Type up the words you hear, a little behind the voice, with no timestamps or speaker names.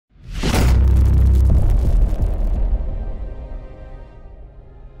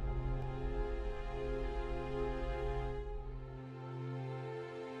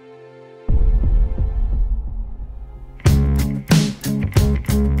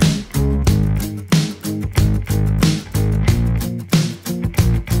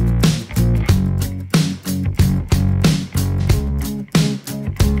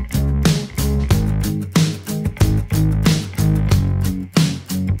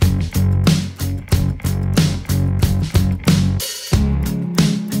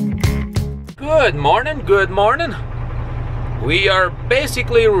Good morning, good morning. We are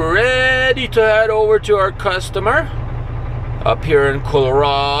basically ready to head over to our customer up here in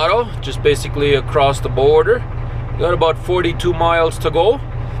Colorado, just basically across the border. Got about 42 miles to go.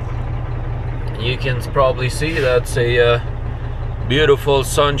 You can probably see that's a beautiful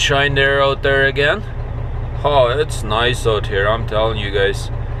sunshine there out there again. Oh, it's nice out here, I'm telling you guys,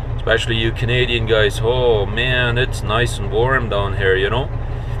 especially you Canadian guys. Oh man, it's nice and warm down here, you know.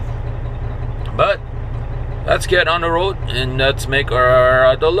 But let's get on the road and let's make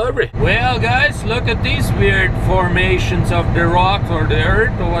our delivery. Well guys, look at these weird formations of the rock or the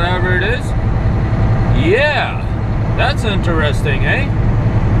earth or whatever it is. Yeah, that's interesting, eh?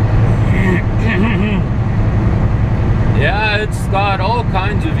 Yeah, it's got all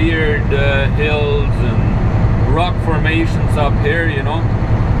kinds of weird hills and rock formations up here, you know.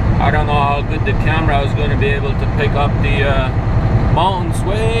 I don't know how good the camera is going to be able to pick up the mountains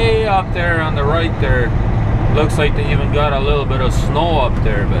way up there on the right there. Looks like they even got a little bit of snow up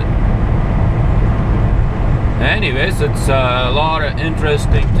there, but anyways, it's a lot of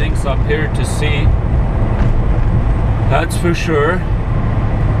interesting things up here to see, that's for sure,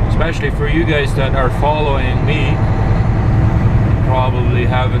 especially for you guys that are following me. You probably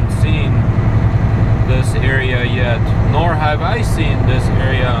haven't seen this area yet, nor have I seen this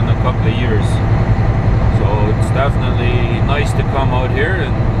area in a couple of years. So it's definitely nice to come out here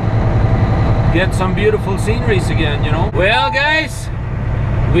and get some beautiful sceneries again, you know. Well guys,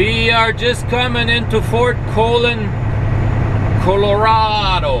 we are just coming into Fort Collin,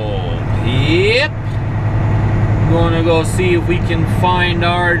 Colorado. Yep. Gonna go see if we can find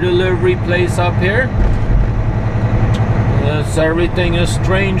our delivery place up here. Everything is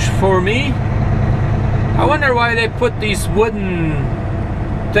strange for me. I wonder why they put these wooden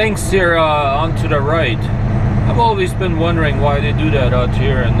things here onto the right. I've always been wondering why they do that out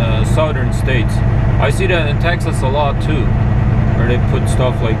here in the southern states. I see that in Texas a lot too, where they put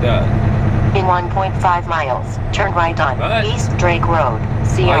stuff like that. In 1.5 miles, turn right on East Drake Road,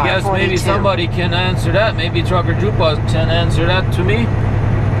 CR I guess 42. Maybe somebody can answer that. Maybe Trucker Drupa can answer that to me,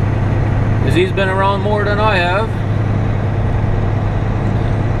 because he's been around more than I have.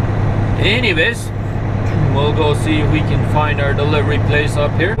 Anyways, we'll go see if we can find our delivery place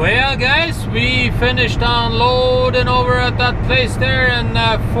up here. Well guys, we finished unloading over at that place there in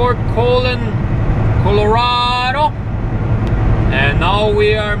Fort Collin, Colorado. And now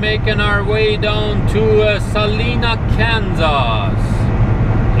we are making our way down to Salina, Kansas.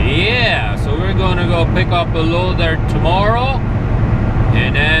 Yeah, so we're gonna go pick up a load there tomorrow.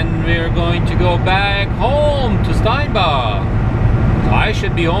 And then we're going to go back home to Steinbach. So I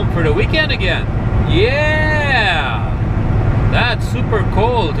should be home for the weekend again. Yeah, that's super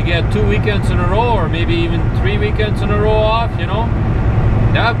cool to get 2 weekends in a row, or maybe even 3 weekends in a row off, you know.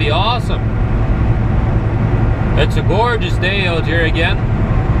 That'd be awesome. It's a gorgeous day out here again.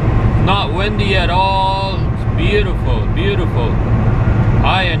 Not windy at all. It's beautiful, beautiful.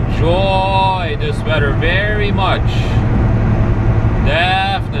 I enjoy this weather very much.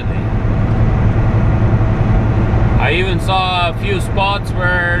 Definitely. I even saw a few spots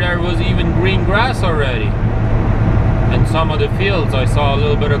where there was even green grass already. In some of the fields I saw a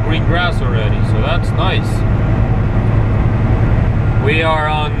little bit of green grass already, so that's nice. We are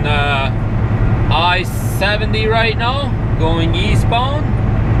on I-70 right now, going eastbound.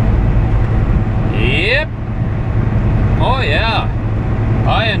 Yep. Oh yeah,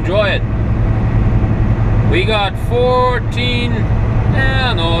 I enjoy it. We got 14,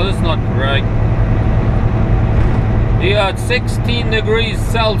 no, that's not correct. We got 16 degrees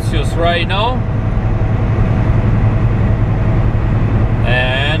Celsius right now.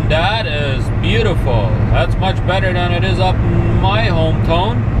 And that is beautiful. That's much better than it is up in my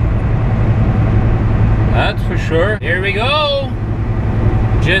hometown. That's for sure. Here we go.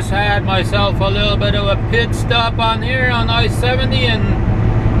 Just had myself a little bit of a pit stop on here on I-70 in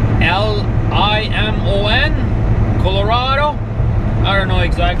Limon, Colorado. I don't know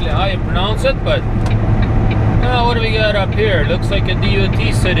exactly how you pronounce it, but what do we got up here? Looks like a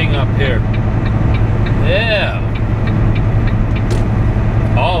DOT sitting up here. Yeah.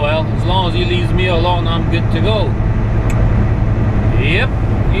 Oh well, as long as he leaves me alone, I'm good to go. Yep,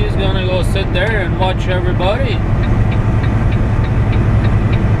 he's gonna go sit there and watch everybody.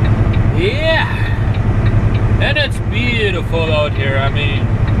 Yeah. And it's beautiful out here. I mean,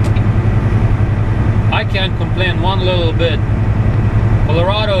 I can't complain one little bit.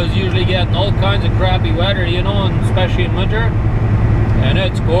 Colorado is usually getting all kinds of crappy weather, you know, and especially in winter. And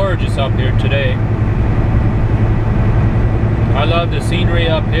it's gorgeous up here today. I love the scenery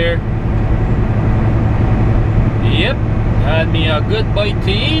up here. Yep, Had me a good bite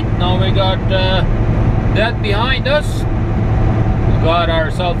to eat. Now we got that behind us. We got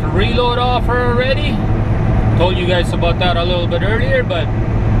ourselves a reload offer already. Told you guys about that a little bit earlier, but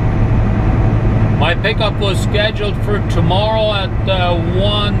my pickup was scheduled for tomorrow at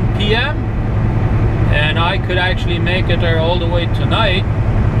 1 p.m. and I could actually make it there all the way tonight.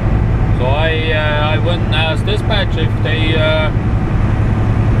 So I went and asked dispatch if they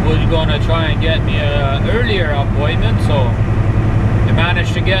was gonna try and get me an earlier appointment. So they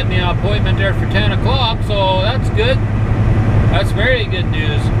managed to get me an appointment there for 10 o'clock, so that's good. That's very good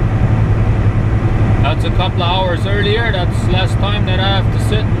news. That's a couple of hours earlier. That's less time that I have to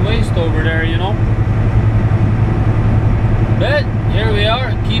sit and waste over there, you know. But here we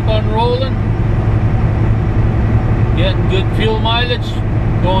are, keep on rolling. Getting good fuel mileage.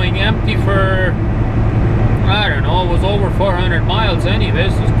 Going empty for, I don't know, it was over 400 miles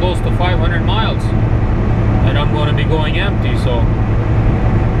anyways. It's close to 500 miles. And I'm going to be going empty, so.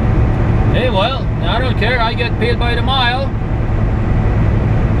 Hey, well, I don't care. I get paid by the mile.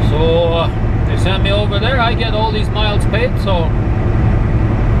 So, they sent me over there. I get all these miles paid, so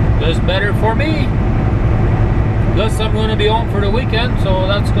that's better for me. Plus, I'm going to be home for the weekend, so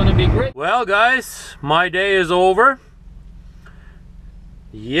that's going to be great. Well, guys, my day is over.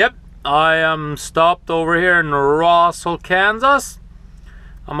 Yep, I am stopped over here in Russell, Kansas.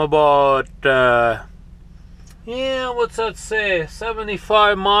 I'm about, yeah, what's that say?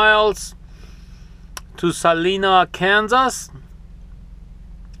 75 miles to Salina, Kansas,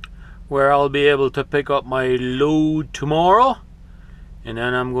 where I'll be able to pick up my load tomorrow. And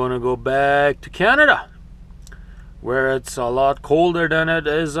then I'm going to go back to Canada, where it's a lot colder than it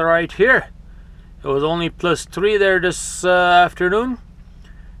is right here. It was only +3 there this afternoon.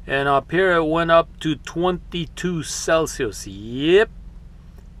 And up here it went up to 22 Celsius. Yep.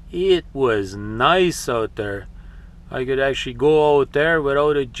 It was nice out there. I could actually go out there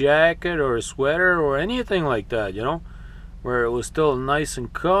without a jacket or a sweater or anything like that, you know. Where it was still nice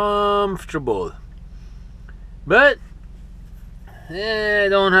and comfortable. But I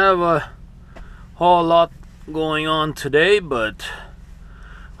don't have a whole lot going on today, but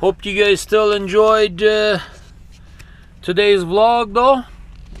hope you guys still enjoyed today's vlog though.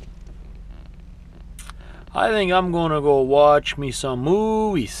 I think I'm gonna go watch me some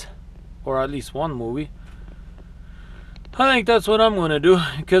movies, or at least one movie. I think that's what I'm gonna do,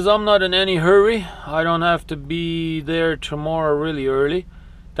 because I'm not in any hurry. I don't have to be there tomorrow really early.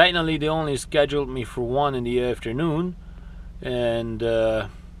 Technically they only scheduled me for 1 in the afternoon, and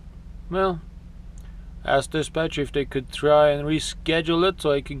well, asked dispatch if they could try and reschedule it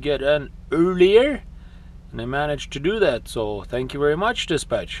so I could get in earlier, and they managed to do that. So thank you very much,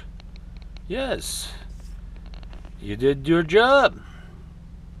 dispatch. Yes, you did your job,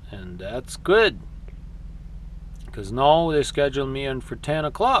 and that's good, because now they scheduled me in for 10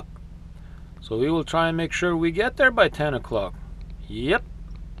 o'clock. So we will try and make sure we get there by 10 o'clock. Yep.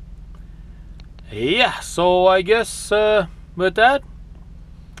 Yeah, so I guess with that,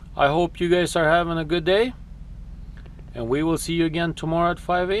 I hope you guys are having a good day, and we will see you again tomorrow at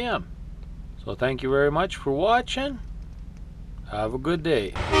 5 a.m. So thank you very much for watching. Have a good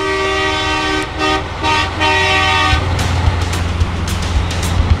day.